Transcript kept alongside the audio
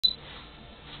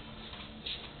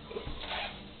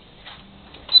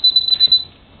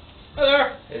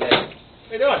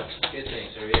How you doing? Good,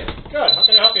 thanks. How are you? Good. How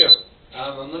can I help you?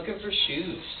 I'm looking for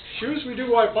shoes. Shoes we do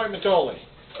by appointment only.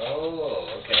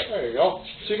 Oh, okay. There you go.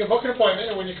 So you can book an appointment,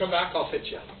 and when you come back, I'll fit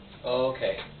you. Oh,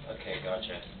 okay. Okay,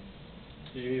 gotcha.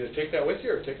 You can either take that with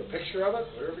you or take a picture of it,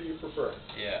 whatever you prefer.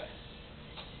 Yeah.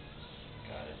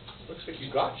 Got it. Looks like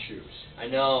you got shoes. I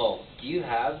know. Do you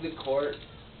have the court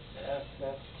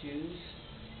FF shoes?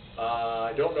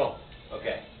 I don't know.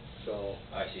 Okay. So.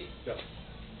 I see. Yeah.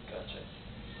 Gotcha.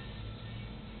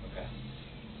 Okay.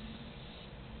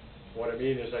 What I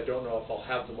mean is I don't know if I'll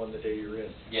have them on the day you're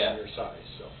in. Yeah. In your size.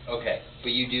 So. Okay.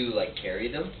 But you do, like,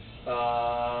 carry them?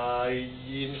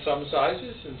 In some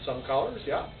sizes, in some colors,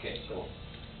 yeah. Okay, So cool.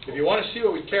 if you want to see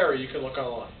what we carry, you can look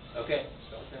online. Okay.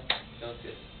 Okay. Sounds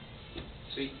good.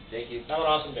 Sweet. Thank you. Have an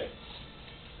awesome day.